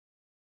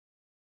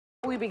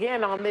We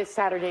began on this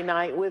Saturday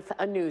night with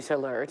a news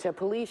alert. A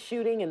police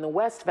shooting in the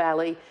West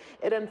Valley.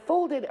 It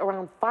unfolded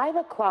around 5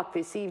 o'clock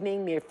this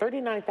evening near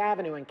 39th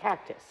Avenue and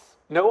Cactus.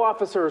 No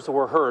officers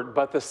were hurt,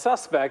 but the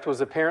suspect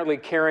was apparently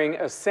carrying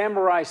a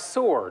samurai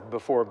sword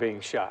before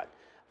being shot.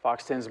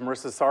 Fox 10's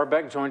Marissa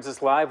Sarbak joins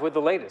us live with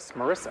the latest.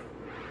 Marissa.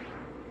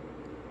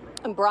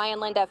 And Brian,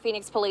 Linda,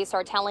 Phoenix police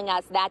are telling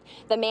us that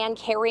the man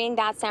carrying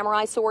that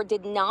samurai sword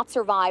did not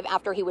survive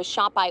after he was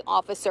shot by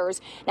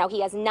officers. Now,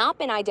 he has not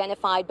been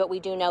identified, but we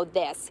do know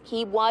this.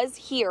 He was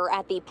here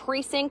at the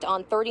precinct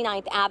on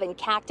 39th Ave and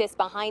Cactus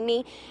behind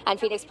me. And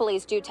Phoenix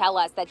police do tell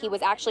us that he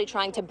was actually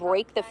trying to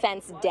break the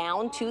fence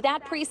down to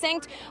that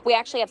precinct. We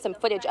actually have some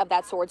footage of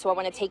that sword, so I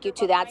want to take you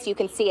to that so you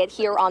can see it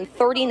here on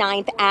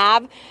 39th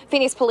Ave.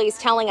 Phoenix police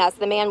telling us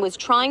the man was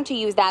trying to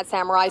use that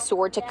samurai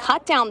sword to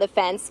cut down the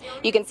fence.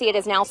 You can see it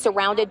is now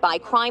surrounded by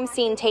crime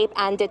scene tape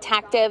and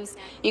detectives.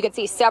 You can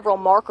see several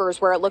markers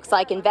where it looks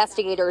like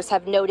investigators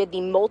have noted the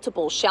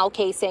multiple shell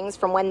casings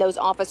from when those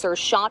officers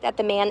shot at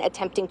the man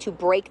attempting to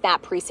break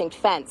that precinct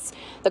fence.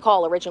 The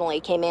call originally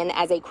came in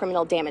as a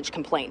criminal damage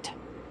complaint.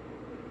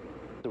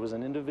 There was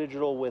an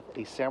individual with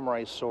a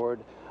samurai sword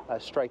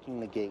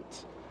striking the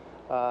gates.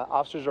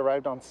 Officers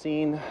arrived on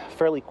scene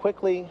fairly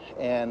quickly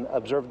and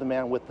observed the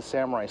man with the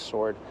samurai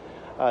sword.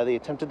 They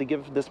attempted to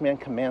give this man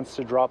commands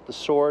to drop the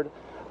sword.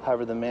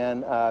 However, the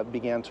man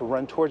began to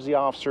run towards the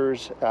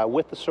officers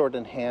with the sword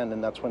in hand,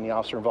 and that's when the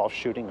officer-involved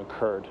shooting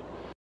occurred.